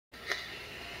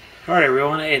Alright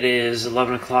everyone, it is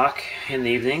 11 o'clock in the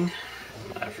evening.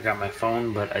 I forgot my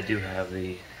phone, but I do have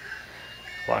the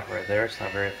clock right there. It's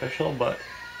not very official, but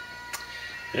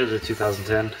it was a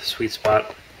 2010 Sweet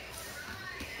Spot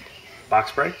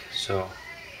box break, so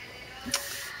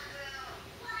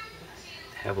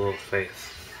have a little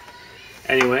faith.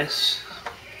 Anyways,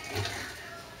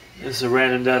 this is a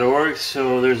random.org,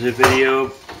 so there's a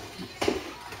video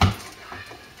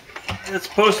that's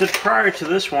posted prior to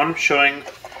this one showing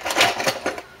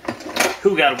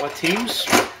who got what teams,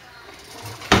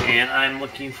 and I'm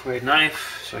looking for a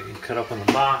knife so I can cut open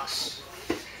the box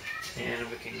and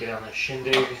we can get on the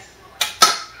shindig.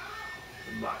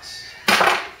 The box.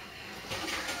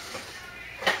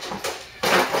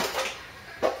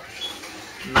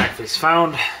 Knife is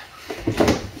found.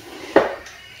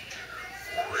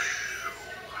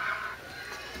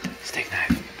 Steak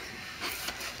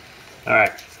knife.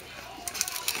 Alright.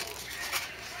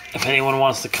 If anyone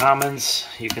wants the comments,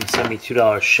 you can send me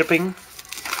 $2 shipping,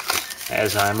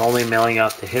 as I'm only mailing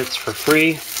out the hits for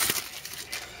free.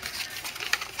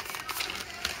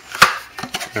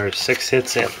 There are 6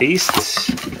 hits at least.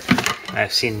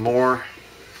 I've seen more.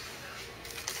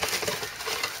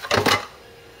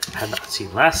 I have not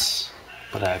seen less,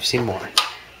 but I've seen more.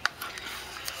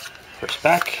 First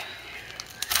pack.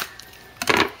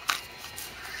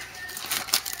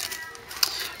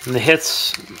 And the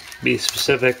hits, be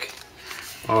specific,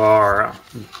 are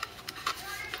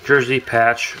jersey,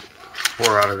 patch,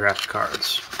 or autographed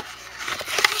cards.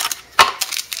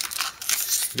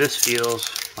 This feels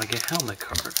like a helmet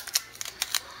card.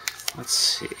 Let's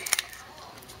see.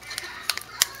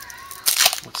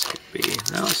 What's it be?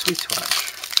 No, Sweet Swatch.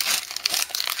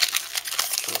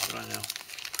 Shows what I know.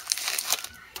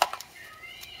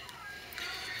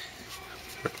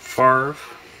 Favre.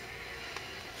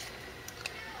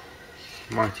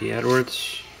 Marty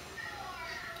Edwards.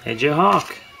 AJ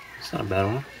Hawk. It's not a bad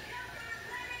one.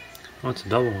 Oh, it's a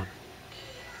double one.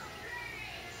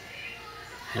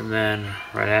 And then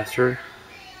right after,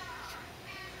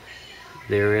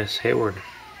 there is Hayward.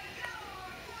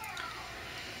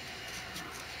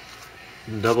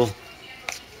 Double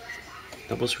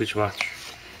Sweet Swatch.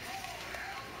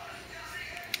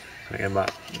 We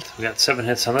got 7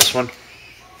 hits on this one.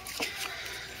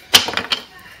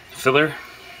 Filler.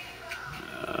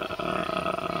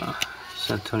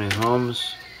 Antonio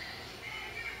Holmes,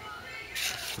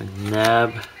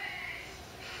 McNabb,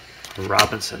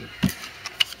 Robinson.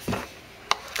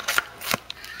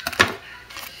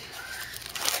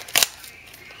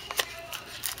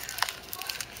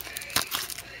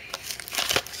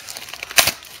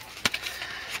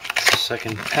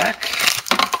 Second pack.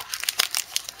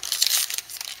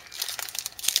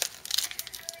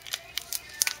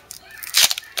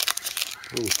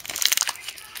 Ooh.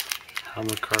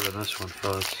 Helmet card on this one,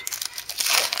 fellas.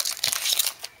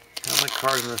 Helmet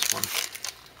card on this one.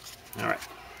 Alright.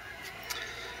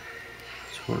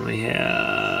 This one we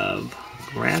have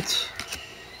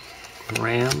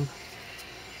Graham,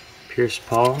 Pierce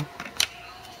Paul.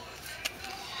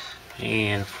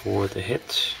 And for the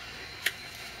hit,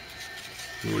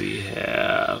 we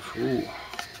have,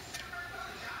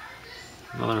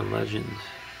 another legend.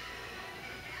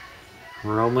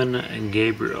 Roman and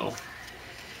Gabriel.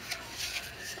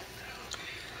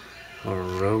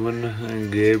 Roman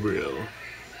and Gabriel.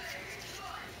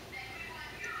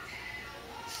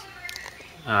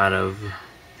 Out of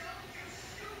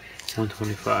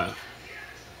 125.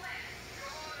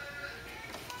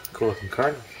 Cool looking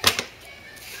card.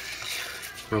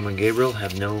 Roman Gabriel,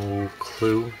 have no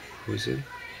clue who's in.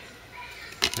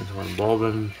 Antoine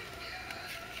Baldwin.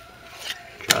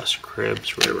 Josh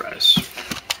Cribbs, Ray Rice.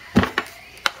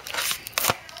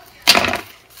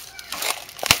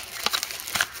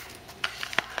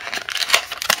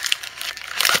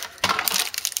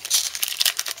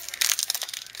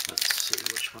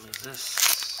 Which one is this?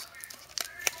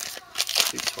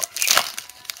 Sweet Swatch.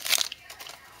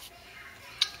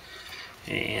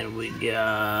 And we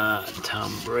got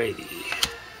Tom Brady,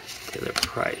 Taylor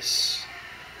Price,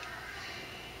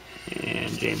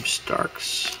 and James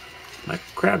Starks, Michael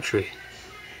Crabtree.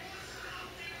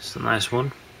 It's a nice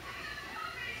one.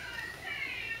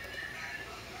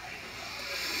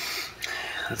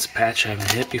 That's a patch I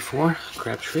haven't hit before.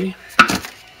 Crabtree.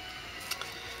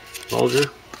 Bulger.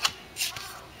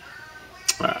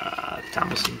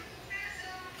 Thomason.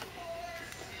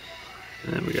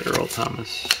 And then we got Earl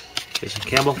Thomas. Jason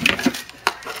Campbell.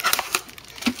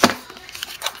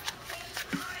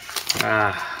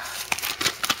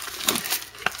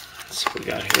 Let's see what we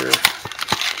got here.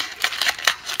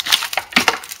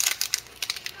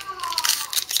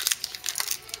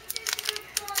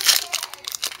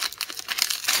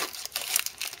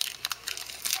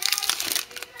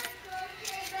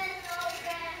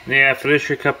 Yeah, finish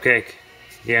your cupcake.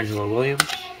 D'Angelo Williams,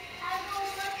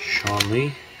 Sean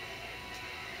Lee,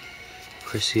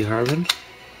 Chrissy Harvin,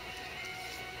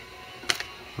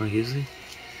 Mike Easley,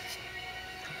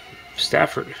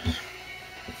 Stafford,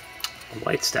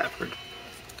 White Stafford.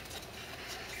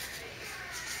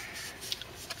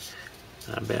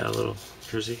 Not a bad little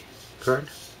jersey card.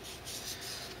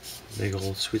 Big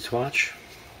old sweet swatch.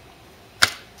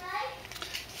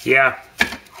 Yeah.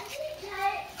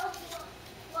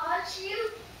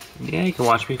 Yeah, you can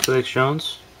watch me. Felix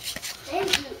Jones.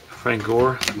 Thank you. Frank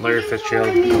Gore. Larry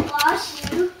Fitzgerald. You want me to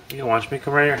watch you? You can watch me.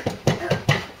 Come right here.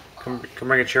 Come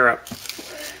bring a chair up.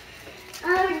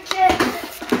 Okay.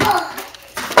 Oh.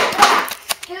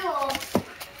 Cool.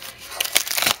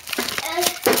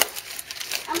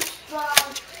 I'm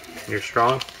strong. You're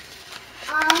strong?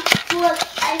 Look,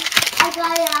 I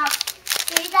got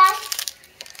see that?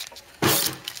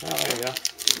 Oh, there you go.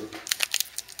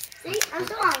 See, I'm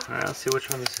strong. Alright, let's see which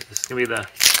one this is. This is going to be the...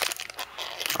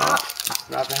 Oh, it's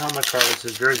not the helmet card. It's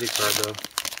a jersey card, though.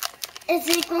 Is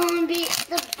it going to be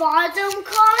the bottom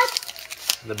card?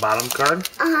 The bottom card?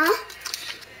 Uh-huh.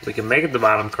 We can make it the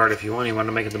bottom card if you want. You want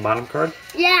to make it the bottom card?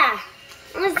 Yeah.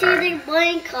 Let's do Alright. the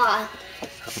blank card.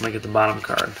 I'll make it the bottom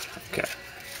card. Okay.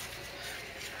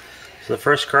 So the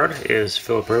first card is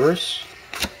Phillip Rivers.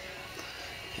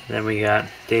 Then we got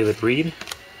David Reed,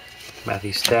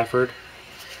 Matthew Stafford,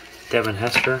 Devin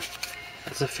Hester.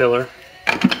 That's a filler.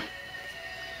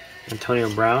 Antonio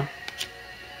Brown.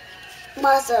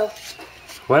 Muscle.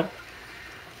 What?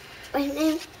 What's his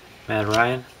name? Matt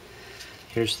Ryan.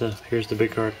 Here's the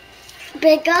big card.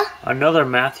 Bigger. Another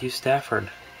Matthew Stafford.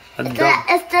 Is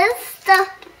this the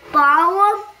bottom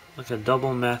one? Look, a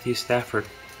double Matthew Stafford.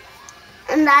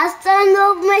 And that's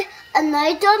another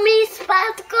me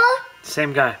spectacle?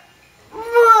 Same guy.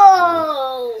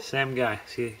 Whoa! Same guy.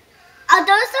 See Are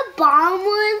those the bottom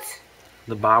ones?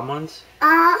 the bomb ones?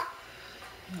 Uh-huh.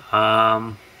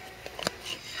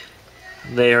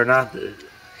 They are not the.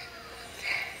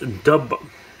 What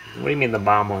do you mean the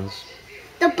bomb ones?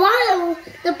 The bottom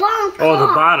card. Oh,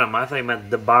 the bottom. I thought you meant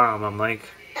the bomb. I'm like,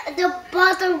 The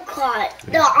bottom card.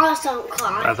 The awesome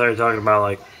card. I thought you were talking about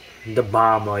like the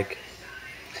bomb, like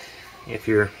if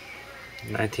you're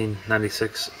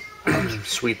 1996,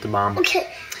 Sweet the Bomb. Okay.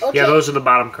 Yeah, those are the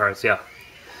bottom cards. Yeah,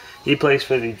 he plays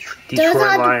for the Detroit Those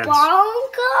are Lions. the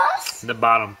bottom cards? The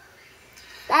bottom.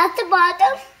 That's the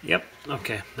bottom? Yep.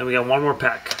 Okay. Then we got one more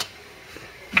pack.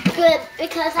 Good,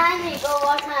 because I need to go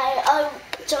watch my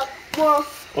more.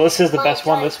 Well, this is the best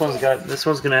one. This one's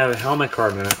gonna have a helmet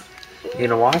card in it. You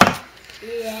gonna watch?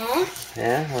 Yeah.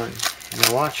 Yeah. Well, you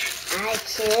gonna watch? I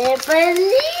can't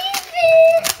believe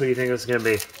it. Who do you think it's gonna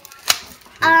be?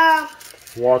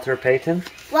 Walter Payton?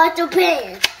 What the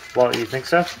pen? Well, you think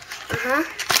so? Uh-huh.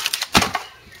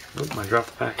 Oop, I dropped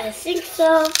the pack. I think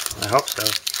so. I hope so.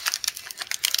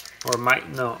 Or Mike?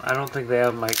 No, I don't think they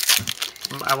have Mike.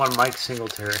 I want Mike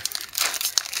Singletary.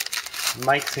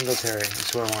 Mike Singletary.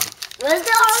 That's who I want. Where's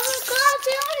the other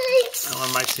cards? I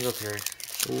want Mike Singletary.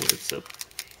 Ooh, it's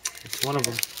one of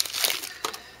them.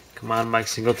 Come on, Mike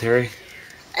Singletary.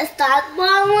 Is that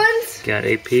one ones? Got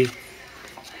AP.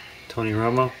 Tony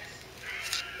Romo.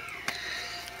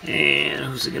 And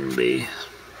who's it gonna be?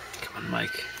 Come on,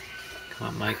 Mike. Come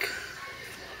on, Mike.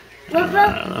 I don't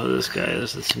know who this guy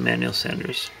is. It's Emmanuel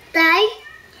Sanders.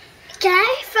 Can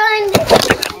I find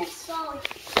it? I'm sorry.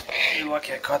 You're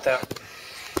lucky I caught that.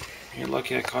 You're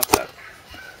lucky I caught that.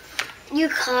 You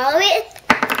call it?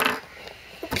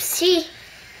 Oopsie.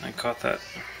 I caught that.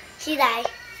 See that?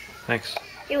 Thanks.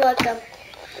 You're welcome.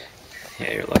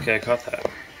 Yeah, you're lucky I caught that.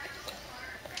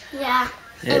 Yeah.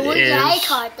 It And what is- I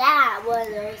caught that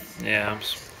was. Yeah.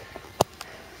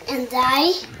 And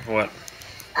I? What?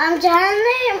 I'm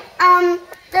trying to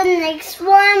the next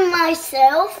one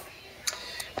myself.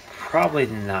 Probably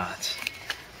not.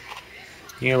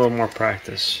 You need a little more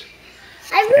practice.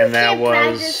 I really And that can't was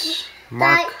practice.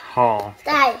 Mark Hall.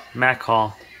 Die. Mac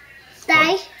Hall.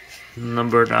 Die.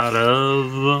 Numbered out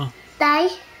of Die.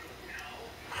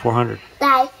 400.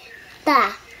 Die.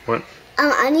 Die. What?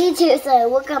 I need to, so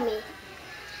look at me.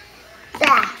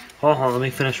 Die. Hold on, let me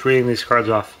finish reading these cards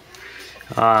off.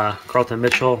 Carlton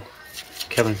Mitchell,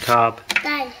 Kevin Cobb,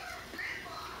 Die.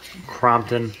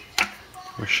 Crompton,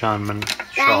 Rashawn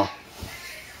Shaw.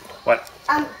 What?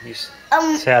 You say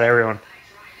hi to everyone.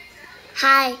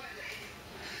 Hi.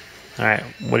 Alright,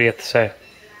 what do you have to say?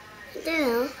 I don't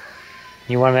know.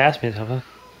 You wanted to ask me something?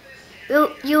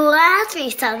 You asked me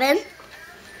something.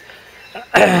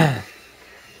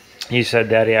 You said,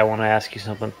 Daddy, I want to ask you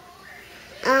something.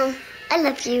 I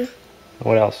love you.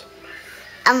 What else?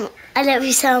 I love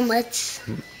you so much.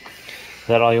 Is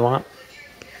that all you want?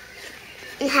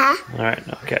 Uh-huh. All right,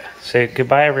 okay. Say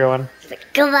goodbye, everyone.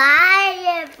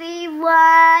 Goodbye, everyone.